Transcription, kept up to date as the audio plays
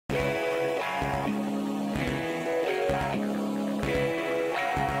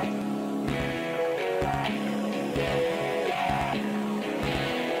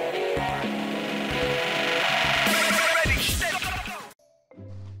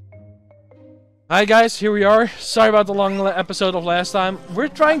Hi guys, here we are. Sorry about the long episode of last time. We're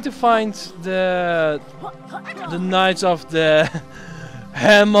trying to find the Knights of the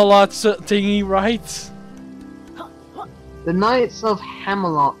Hamelot thingy, right? The Knights of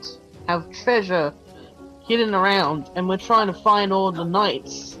Hamelot have treasure hidden around, and we're trying to find all the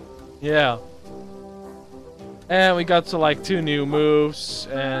knights. Yeah. And we got to like 2 new moves,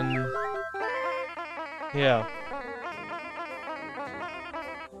 and yeah.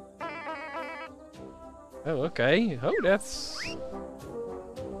 Oh, okay. Oh, that's...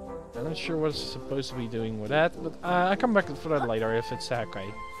 I'm not sure what it's supposed to be doing with that, but I'll come back for that later if it's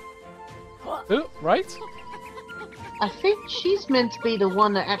okay. Oh, right? I think she's meant to be the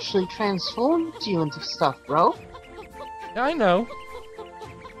one that actually transforms you into stuff, bro. Yeah, I know.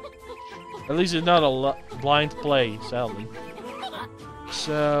 At least it's not a blind play, sadly.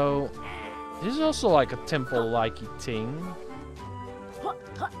 So... This is also like a temple-likey thing.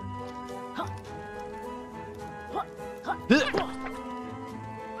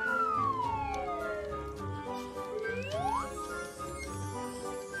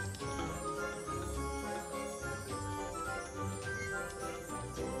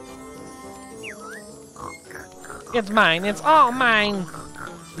 It's mine, it's all mine!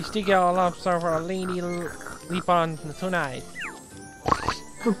 We stick it all up so for a lady leap on tonight.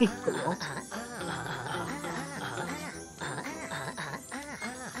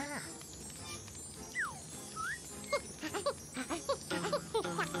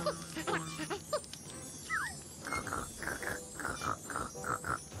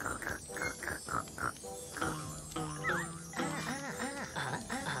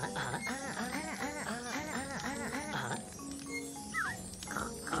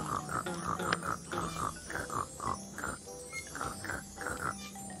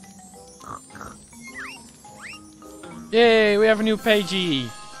 Yay, we have a new pagey!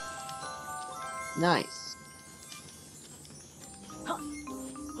 Nice.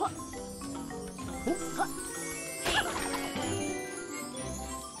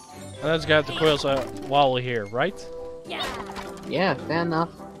 Let's get the coils while we're here, right? Yeah, fair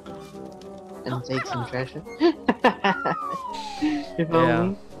enough. And take some treasure. If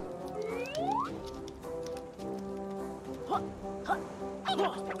only.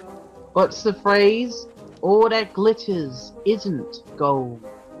 What's the phrase? All that glitters isn't gold.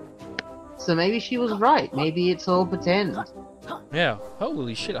 So maybe she was right. Maybe it's all pretend. Yeah.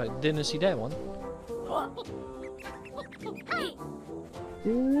 Holy shit, I didn't see that one.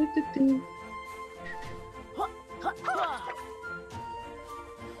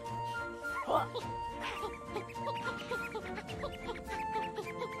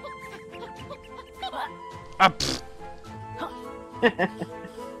 Ah,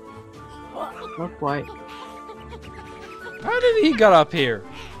 Not quite. how did he get up here?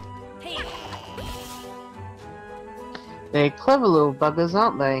 They're clever little buggers,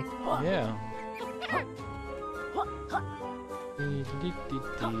 aren't they? Yeah.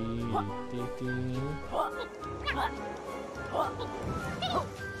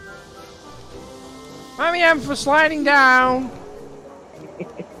 Mommy, I'm for sliding down.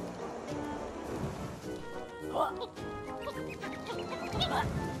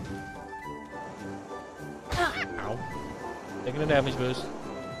 Ow. Taking a damage boost.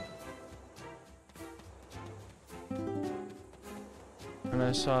 And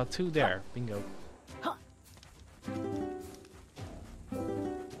I saw 2 there. Bingo.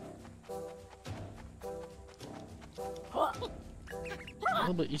 A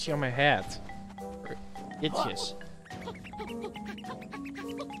little bit itchy on my head. Itches.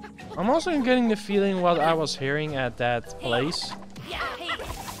 I'm also getting the feeling what I was hearing at that place.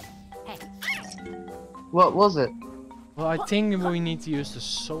 What was it? Well, I think we need to use the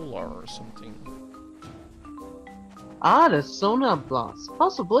solar or something. Ah, the sonar blast.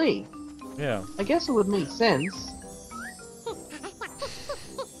 Possibly. Yeah. I guess it would make sense.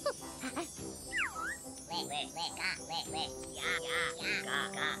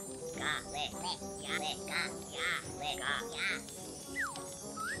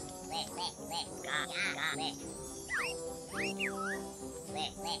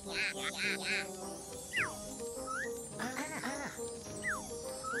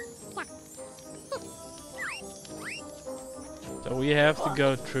 So we have to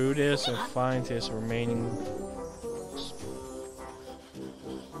go through this and find his remaining...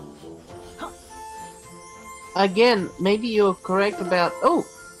 Again, maybe you're correct about... Oh!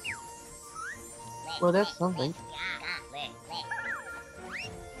 Well, that's something.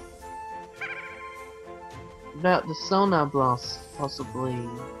 About the sonar blast, possibly.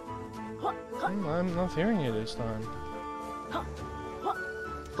 I'm not hearing it this time.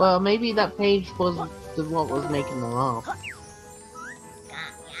 Well, maybe that page was what was making them laugh.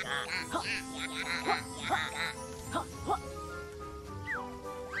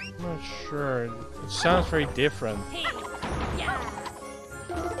 I'm not sure. It sounds very different.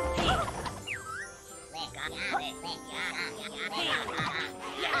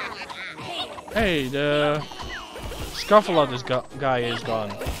 Hey, the Scuffalot guy is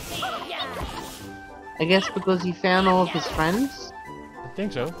gone. I guess because he found all of his friends? I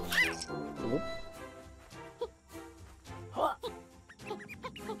think so.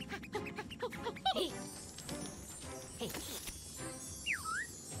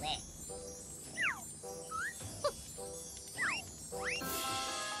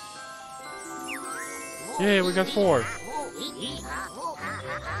 Yeah, we got 4.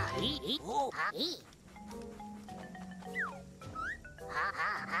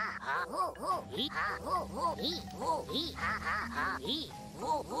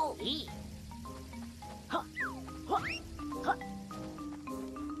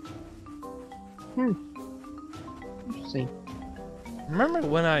 Interesting. Remember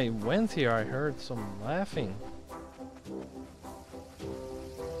when I went here, I heard some laughing.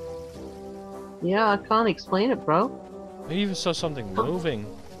 Yeah, I can't explain it, bro. I even saw something moving.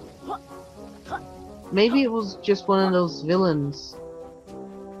 Maybe it was just one of those villains.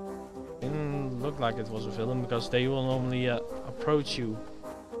 Didn't look like it was a villain because they will normally approach you.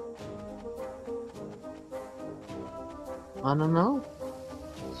 I don't know.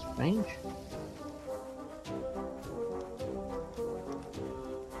 Strange.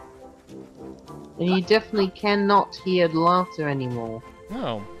 And you definitely cannot hear laughter anymore.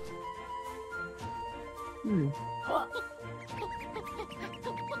 No.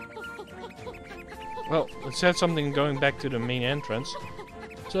 Well, it said something going back to the main entrance.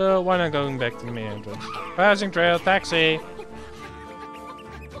 So why not going back to the main entrance? Passing trail, taxi!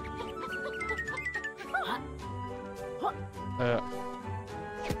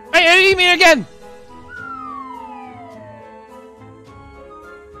 Hey, enemy again!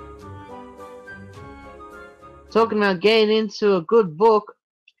 Talking about getting into a good book.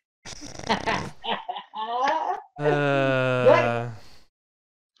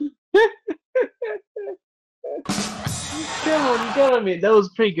 Come on, you gotta admit, that was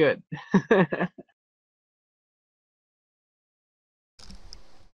pretty good.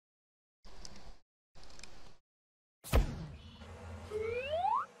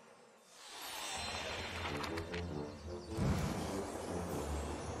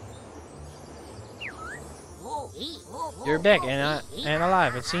 You're back and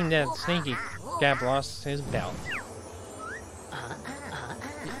alive. It seemed that sneaky cap lost his belt.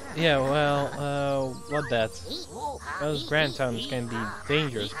 Yeah, well, what that? Those grand tones can be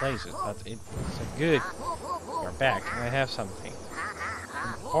dangerous places, but it's a good. You're back, and I have something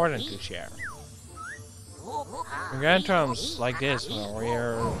important to share. Grand tomes like this,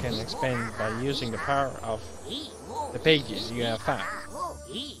 where you can expand by using the power of the pages you have found.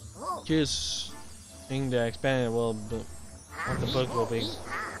 Choosing the expanded of the book will be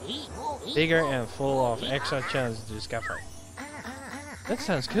bigger and full of extra challenges to discover. That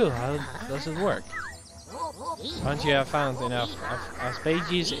sounds cool. How does it work? Once you have found enough of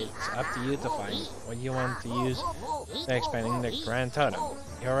pages, it's up to you to find what you want to use to expanding the Grand Totem.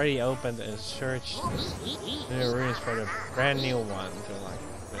 You already opened and searched the ruins for the brand new one.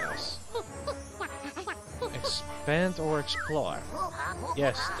 Yes. Expand or explore?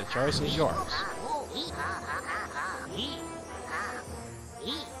 Yes, the choice is yours.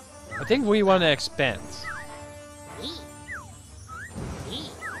 I think we want to expand.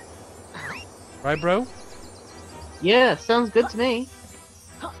 Right, bro? Yeah, sounds good to me.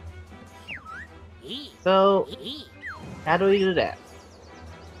 So, how do we do that?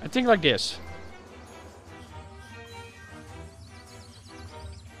 I think like this.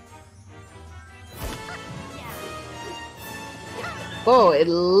 Oh, it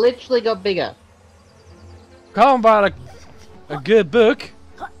literally got bigger. Talking about a good book.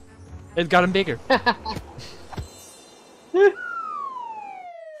 It got him bigger.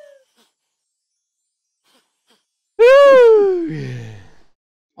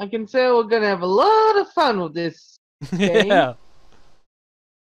 I can tell we're gonna have a lot of fun with this game. Yeah.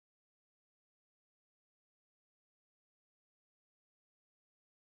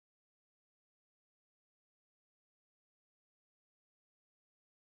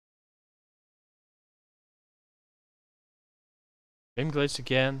 Game glitched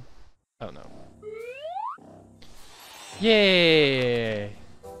again. Oh no. Yay!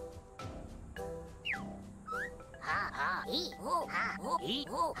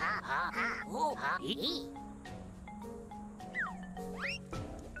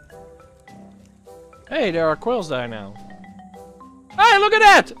 Hey, there are quills there now. Hey, look at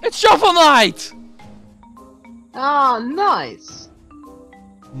that! It's Shovel Knight! Ah, nice.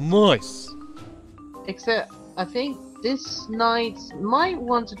 Nice. Except, I think this knight might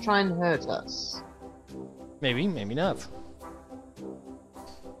want to try and hurt us. Maybe, maybe not.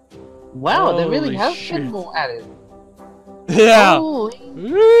 Wow, there really Holy has shit. been more added. Yeah! Holy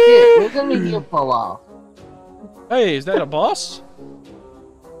shit, we're gonna be here for a while. Hey, is that a boss?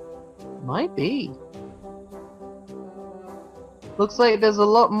 Might be. Looks like there's a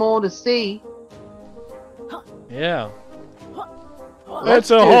lot more to see. Yeah. Let's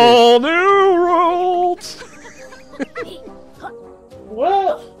It's a do whole new world!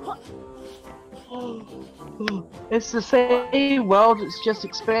 What? It's the same world, it's just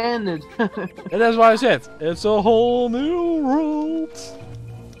expanded. And that's why I said, it's a whole new world!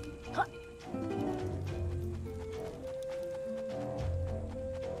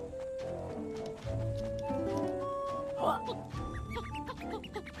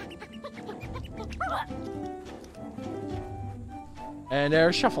 And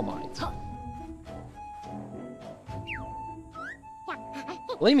there's Shovel Knight.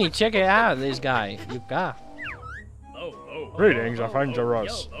 Let me check it out, this guy, Yooka. Greetings,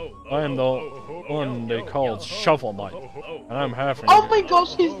 Avengers. I am the one they called Shovel Knight, and I'm having. Oh my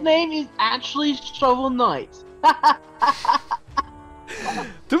gosh, his name is actually Shovel Knight.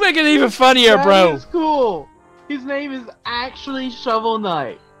 To make it even funnier, bro. That is cool. His name is actually Shovel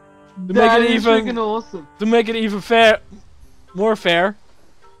Knight. To That make it is even freaking awesome. To make it even fair, more fair,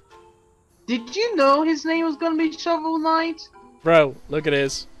 Did you know his name was gonna be Shovel Knight? bro. Look at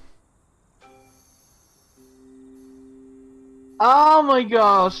this. Oh my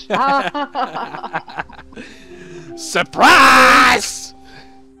gosh. Surprise!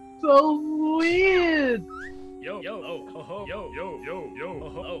 So weird. Yo yo oh ho ho yo yo yo yo oh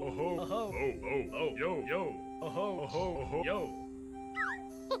ho oh ho oh ho oh yo yo oh ho oh ho yo.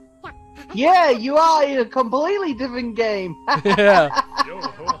 Yeah, you are in a completely different game. Yeah. Yo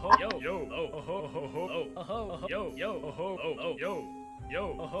ho ho yo yo oh ho ho ho oh ho yo yo oh ho oh yo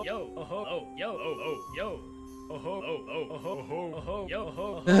yo oh ho yo oh ho oh yo oh oh yo oh ho oh oh oh ho oh ho yo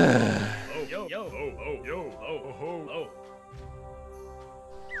ho oh yo yo oh oh yo oh ho oh.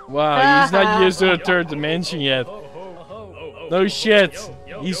 Wow, he's not used to the third dimension yet. No shit.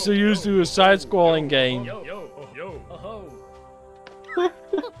 He's so used to a side-scrolling game.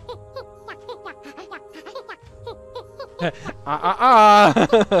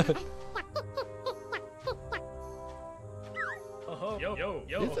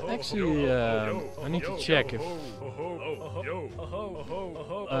 Actually, I need to check if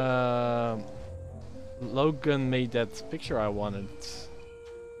Logan made that picture I wanted.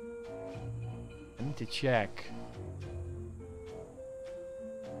 I need to check.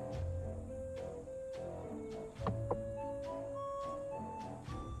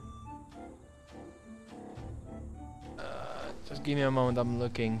 Just give me a moment, I'm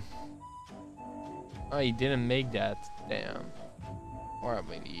looking. Oh, he didn't make that. Damn. Or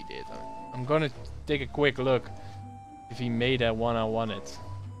maybe he did. I'm gonna take a quick look if he made that one I wanted.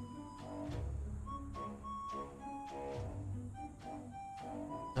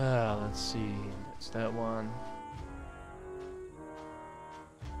 Let's see. It's that one.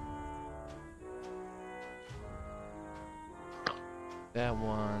 That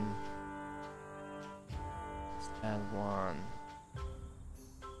one. It's that one.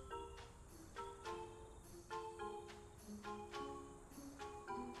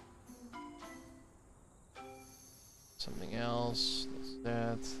 Something else. That's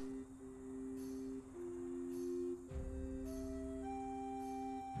that.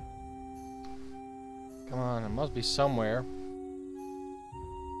 Come on, it must be somewhere.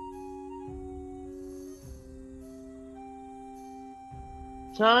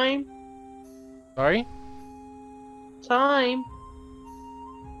 Time. Sorry? Time.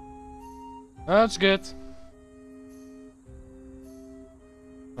 Oh, that's good.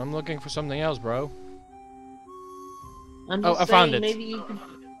 I'm looking for something else, bro. I'm Oh, just I found saying it. maybe you can...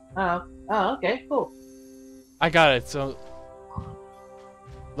 Oh, okay, cool. I got it, so...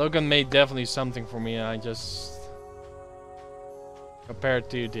 Logan made definitely something for me, and I just... compared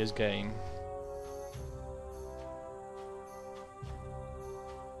to this game.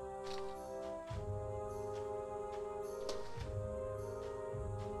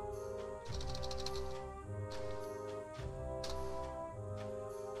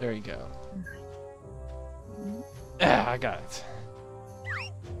 There you go. I got it.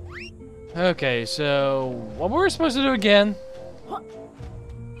 Okay, so what were we supposed to do again? Oh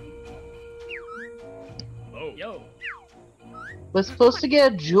yo. We're supposed to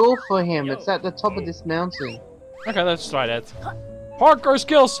get a jewel for him. It's at the top of this mountain. Okay, let's try that. Parkour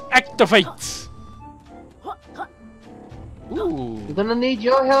skills activate! Ooh. We're gonna need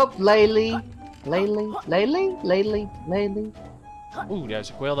your help, Laylee. Laylee. Ooh, there's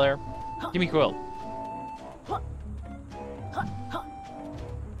a quill there. Give me quill.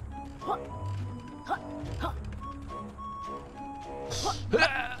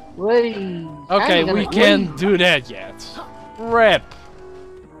 Wait. Okay, we can't do that yet. Rip.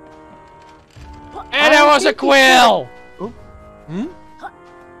 And that was a quill! Hmm?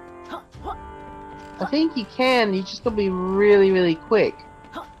 I think you can. You just gotta be really, really quick.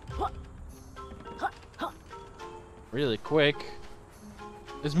 Really quick.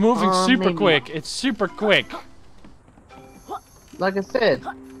 It's moving super maybe. quick. It's super quick. Like I said,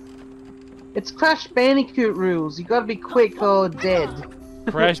 it's Crash Bandicoot rules. You gotta be quick or dead.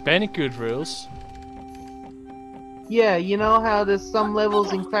 Crash Bandicoot rules. Yeah, you know how there's some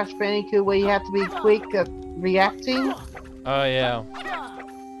levels in Crash Bandicoot where you have to be quick at reacting? Oh yeah.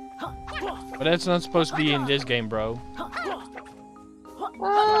 But that's not supposed to be in this game, bro.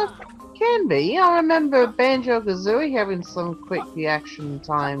 Can be. I remember Banjo-Kazooie having some quick reaction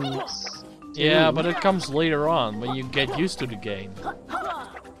times. Yeah, but it comes later on when you get used to the game.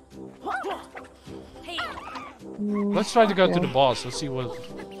 Let's try to go to the boss. Let's see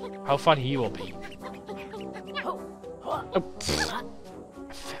how fun he will be. Oh,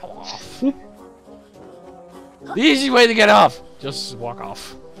 I fell off. The easy way to get off. Just walk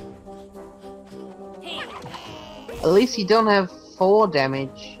off. At least you don't have 4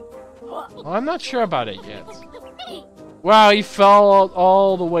 damage. Well, I'm not sure about it yet. Wow, he fell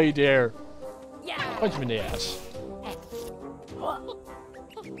all the way there. Punch him in the ass.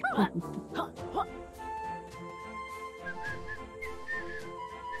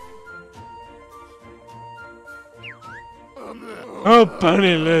 Oh,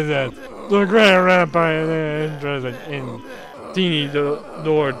 bunny lizard! The great vampire interested in teeny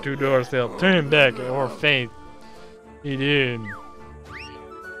door-to-door sale. Turn back or faint. He did.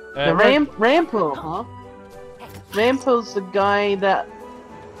 The Rampo, huh? Rampo's the guy that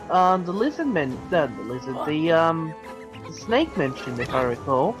the snake mentioned, if I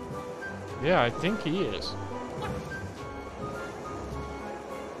recall. Yeah, I think he is.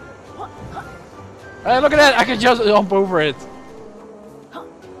 Hey, look at that! I can just jump over it.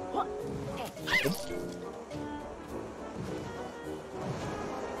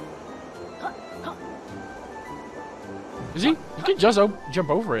 You see? You can just jump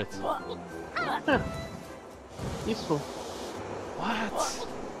over it. Useful. What?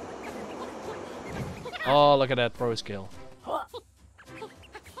 Oh, look at that pro skill.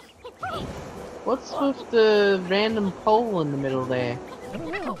 What's with the random pole in the middle there? I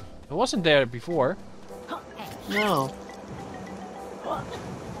don't know. It wasn't there before. No.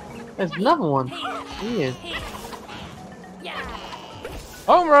 There's another one. Weird.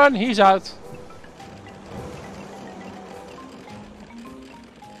 Home run! He's out.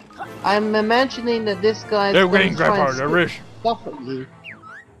 I'm imagining that this guy's They're gonna getting try and grandpa, they're rich. stuff at you.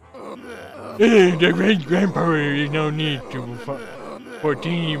 The great grandpa is no need to for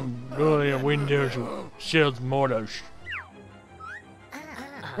teeny billion windows sales motors.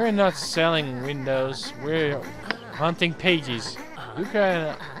 We're not selling windows, we're hunting pages. You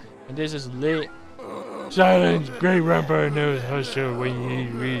can, and this is lit. Silence, great grandpa knows hustle when he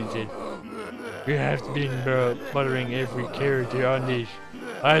reads it. We have been buttering every character on this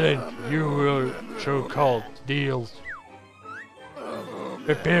island. You will so-called deals.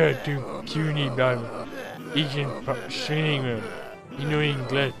 Prepare to puny by agent shining annoying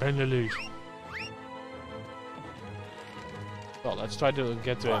glass panelers. Well, let's try to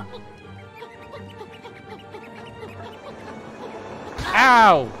get to him.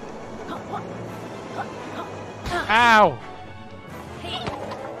 Ow! Ow!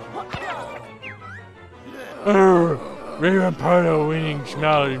 Raven Pardo winning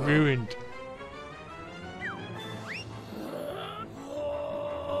smile is ruined.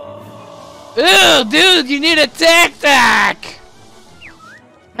 Ew, dude, you need a tac-tac!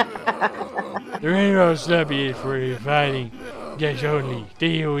 The rainbow slappy is for your fighting. Guess only.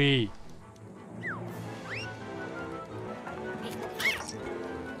 DOE.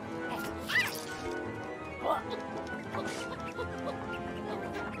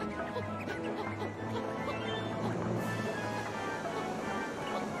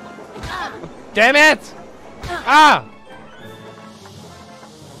 Damn it! Ah!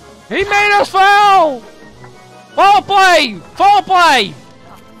 He made us fall! Fall play! Fall play!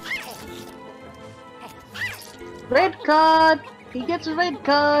 Red card! He gets a red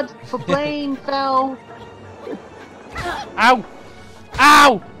card for playing foul. Ow!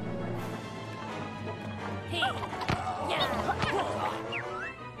 Ow!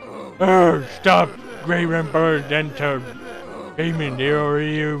 Stop! Great Rampart Dental. Gaming, they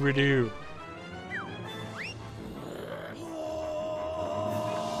already overdue.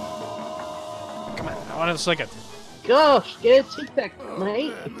 Come on, I want a second. Gosh, get a tic tac,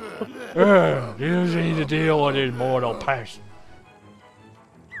 mate. You need to deal with it, mortal pest.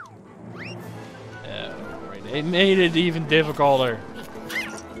 Right. It made it even difficulter.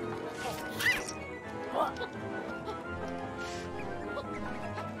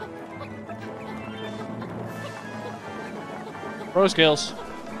 Pro skills.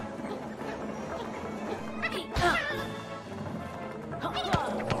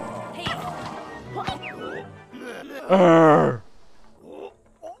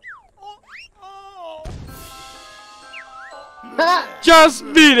 Just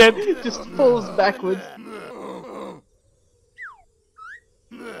beat it! Just falls backwards.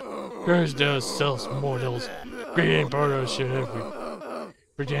 Curse those self-mortals. Great Emperor should have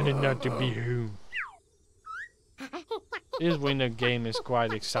pretended not to be whom. This winter game is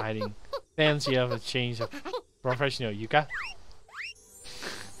quite exciting. Fancy of a change of professional, Yuka?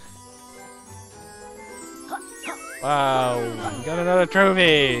 Wow, we got another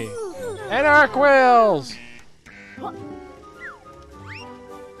trophy! And our quills!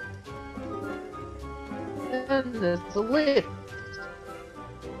 And there's a lift.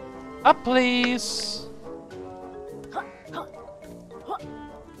 Up, please!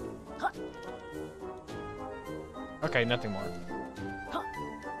 Okay, nothing more.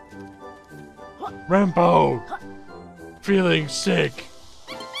 Rambo! Feeling sick!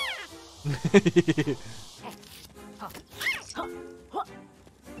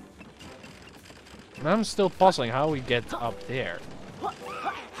 And I'm still puzzling how we get up there.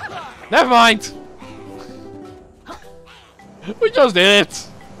 Never mind! We just did it!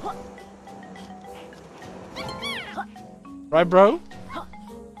 Right, bro?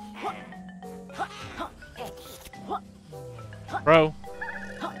 Bro.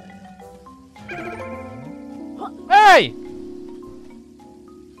 Hey!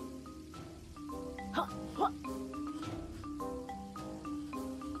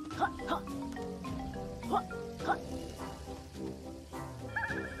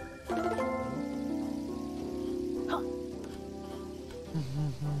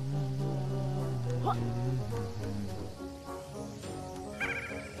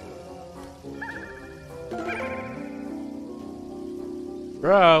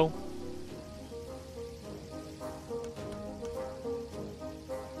 Bro.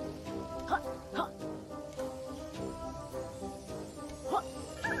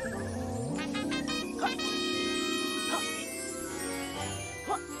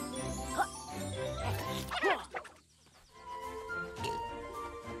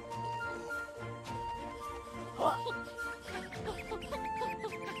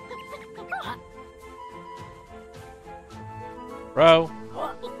 Bro.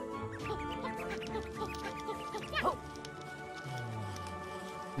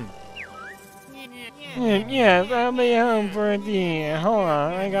 Yes, I'll be home for a tea. Hold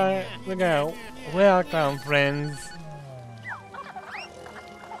on, I gotta go. Welcome, friends.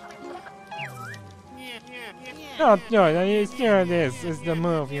 Oh, George, are you sure this is the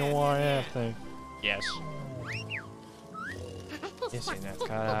move you want after? Yes. Yes, you're not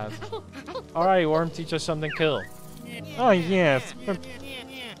cut out. Alright, Worm, teach us something cool. Oh, yes.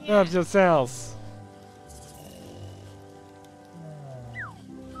 Help yourselves.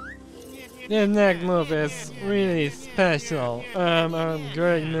 This next move is really special.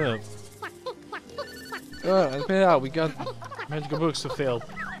 Great move. Let's put it out. We got magical books to fill.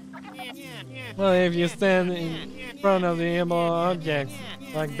 Well, if you stand in front of the immoral objects,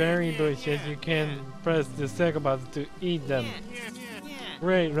 like berry bushes, you can press the second button to eat them.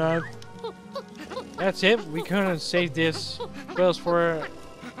 Great, right? That's it. We couldn't save this quills for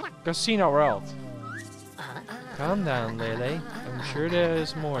Casino World. Calm down, Lele. I'm sure there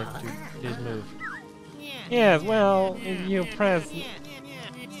is more to this move. Yes, well, if you press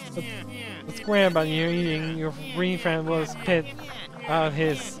the square button you're eating, your green friend will spit out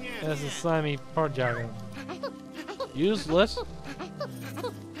his as a slimy part jargon. Useless?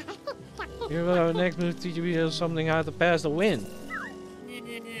 Your next move teach you something how to pass the wind.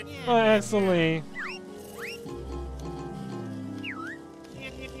 Oh, excellent.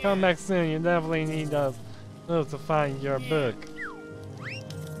 Come back soon, you definitely need us to find your book.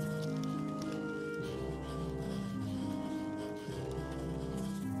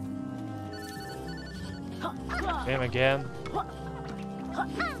 Him again.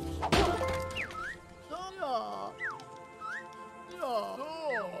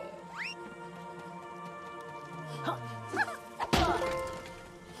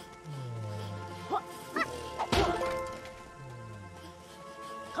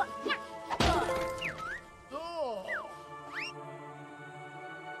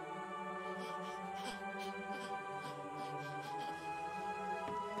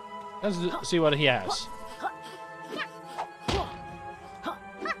 Let's see what he has.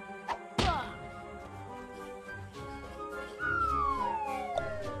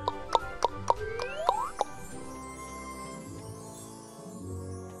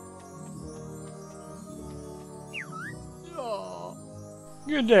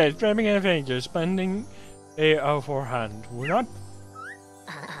 Good day, trapping adventures, spending a beforehand. We're not.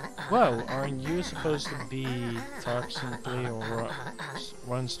 Well, aren't you supposed to be talk simply or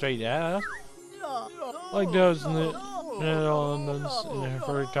run straight out? Like those Netherlands in the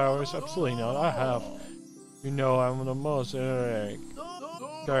fairy towers? Absolutely not. I have. You know I'm the most erratic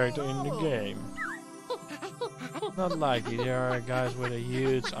character in the game. Not likely. There are guys with a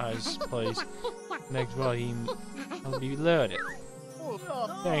huge ice place next while he'll be loaded.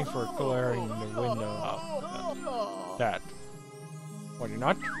 Thanks for clearing the window up. That. What, you're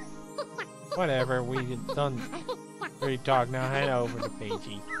not? Whatever, we done pretty talk, now hand over the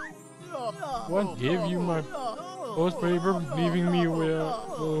pagey. What give you my post paper, leaving me with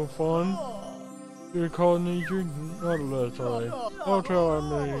a little fun? Your coordinator? Not sorry. I'll tell him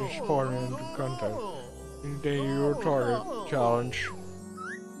that he's spawning into contact. Today your target challenge.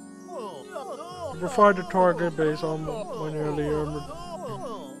 Provide the target based on my earlier.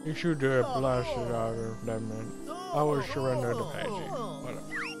 You should have blasted out of them and I will surrender the pagey.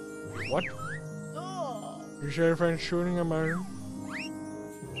 What? You say your friend's shooting a man?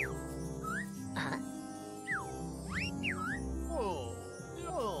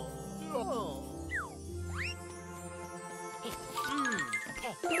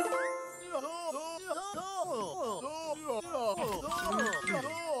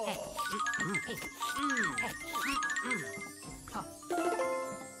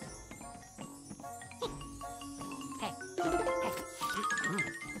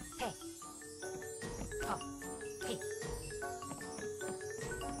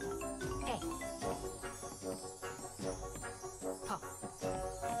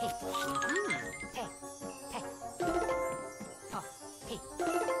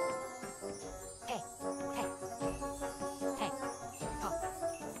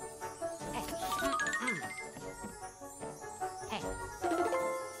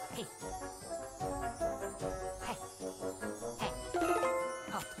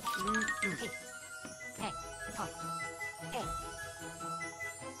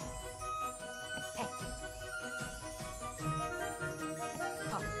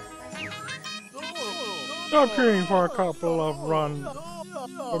 Stop cheering for a couple of run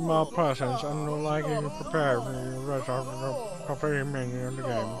with my presence and like you prepare for the rest of the coffee menu of the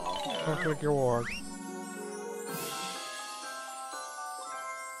game. Don't click your word.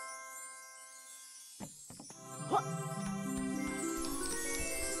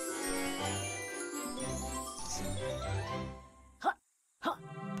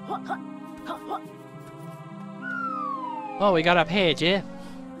 Oh, we got a page, yeah?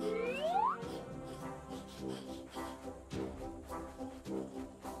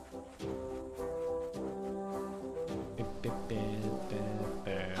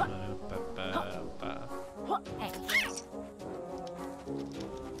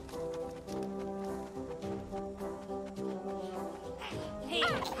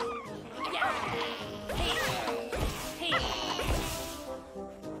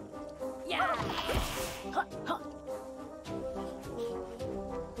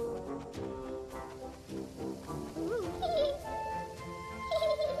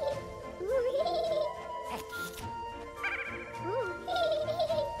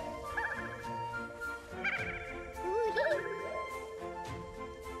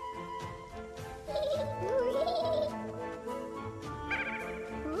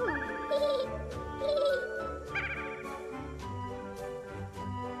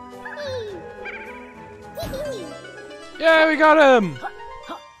 Yeah, we got him!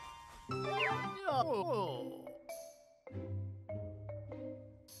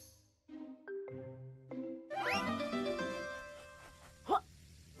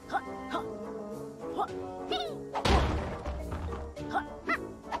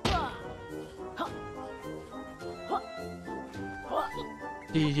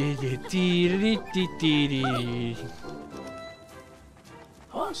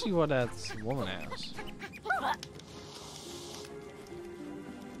 Let's see what that woman has.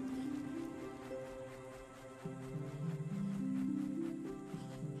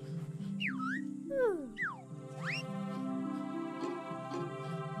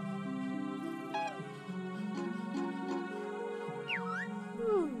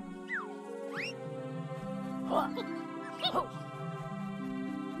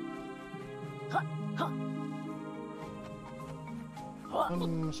 What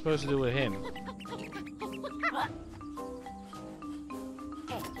am I supposed to do with him?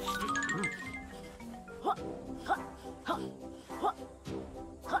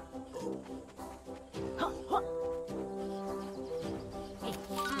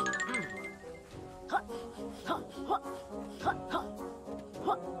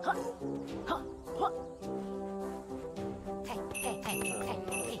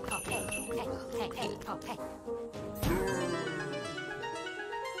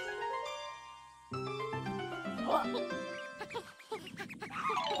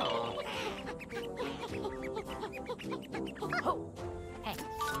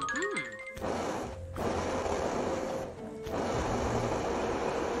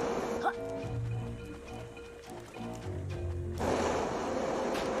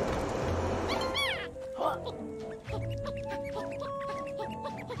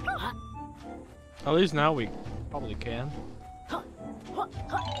 At least now we probably can.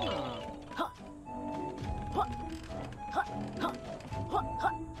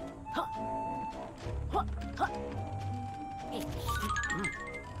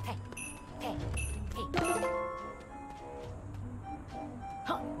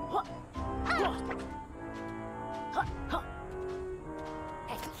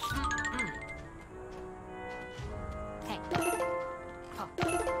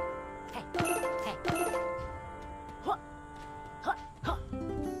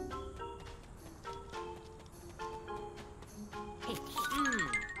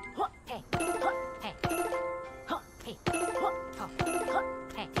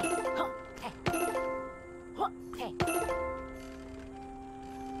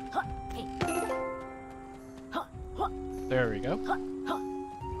 There we go.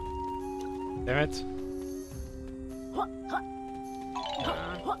 Damn it.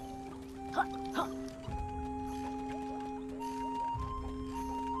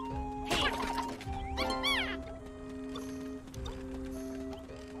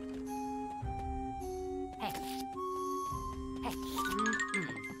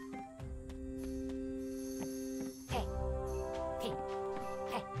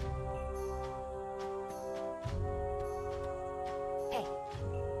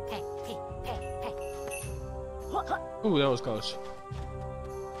 Ooh, that was close.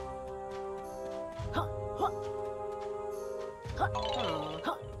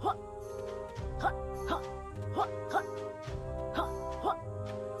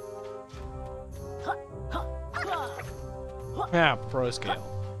 Yeah, pro scale.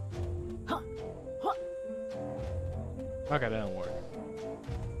 Okay, that didn't work.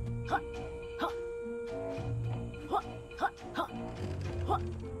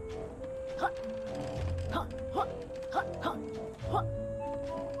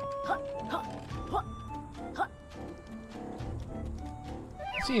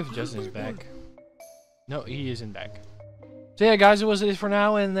 Let's see if Justin is back. No, he isn't back. So yeah, guys, it was it for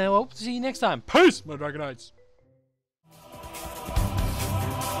now, and we'll hope to see you next time. Peace, my Dragonites.